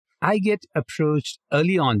I get approached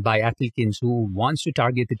early on by applicants who wants to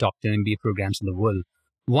target the top 10 MBA programs in the world.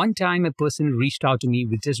 One time, a person reached out to me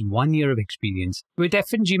with just 1 year of experience. With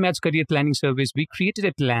FNGMAT's career planning service, we created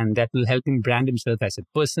a plan that will help him brand himself as a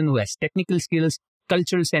person who has technical skills,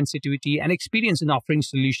 cultural sensitivity, and experience in offering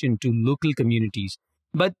solutions to local communities.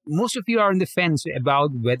 But most of you are on the fence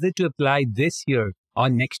about whether to apply this year or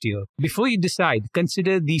next year. Before you decide,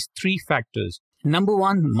 consider these three factors. Number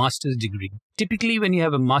one, master's degree. Typically, when you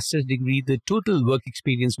have a master's degree, the total work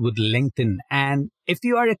experience would lengthen. And if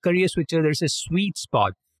you are a career switcher, there's a sweet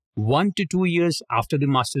spot 1 to 2 years after the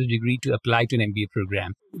master's degree to apply to an MBA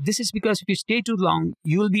program. This is because if you stay too long,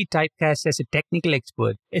 you will be typecast as a technical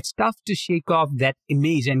expert. It's tough to shake off that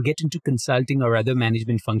image and get into consulting or other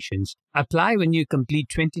management functions. Apply when you complete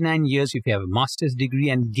 29 years if you have a master's degree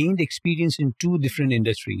and gained experience in 2 different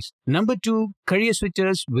industries. Number two, career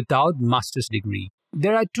switchers without master's degree.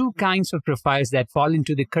 There are 2 kinds of profiles that fall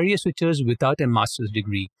into the career switchers without a master's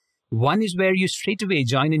degree. One is where you straight away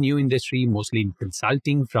join a new industry, mostly in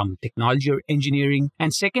consulting from technology or engineering.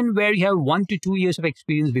 And second, where you have 1 to 2 years of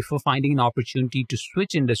experience before finding an opportunity to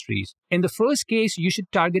switch industries. In the first case, you should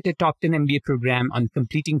target a top 10 MBA program on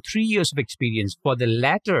completing 3 years of experience. For the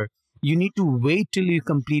latter, you need to wait till you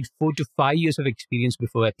complete 4 to 5 years of experience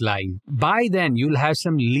before applying. By then, you'll have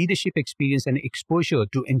some leadership experience and exposure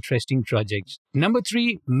to interesting projects. Number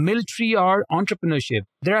three, military or entrepreneurship.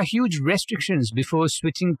 There are huge restrictions before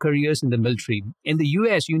switching careers in the military. In the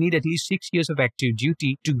US, you need at least 6 years of active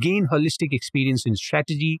duty to gain holistic experience in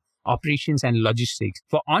strategy, operations, and logistics.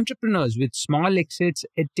 For entrepreneurs with small exits,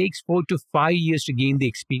 it takes 4 to 5 years to gain the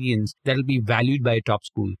experience that will be valued by a top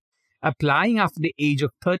school. Applying after the age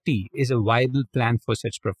of 30 is a viable plan for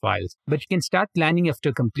such profiles, but you can start planning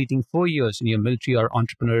after completing 4 years in your military or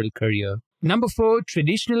entrepreneurial career. Number four,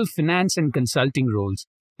 traditional finance and consulting roles.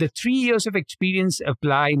 The 3 years of experience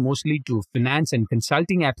apply mostly to finance and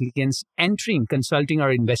consulting applicants entering consulting or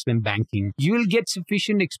investment banking. You will get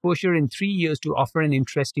sufficient exposure in 3 years to offer an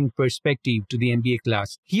interesting perspective to the MBA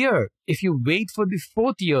class. Here, if you wait for the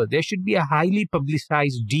 4th year, there should be a highly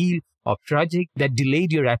publicized deal or project that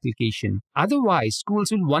delayed your application. Otherwise,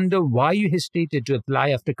 schools will wonder why you hesitated to apply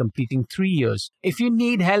after completing 3 years. If you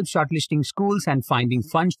need help shortlisting schools and finding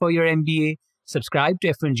funds for your MBA, subscribe to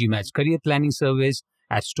FNGMAT's career planning service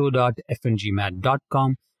at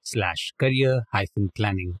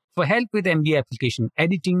store.fngmat.com/career-planning. For help with MBA application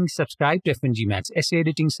editing, subscribe to FNGMAT's essay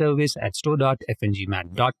editing service at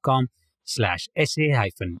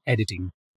store.fngmat.com/essay-editing.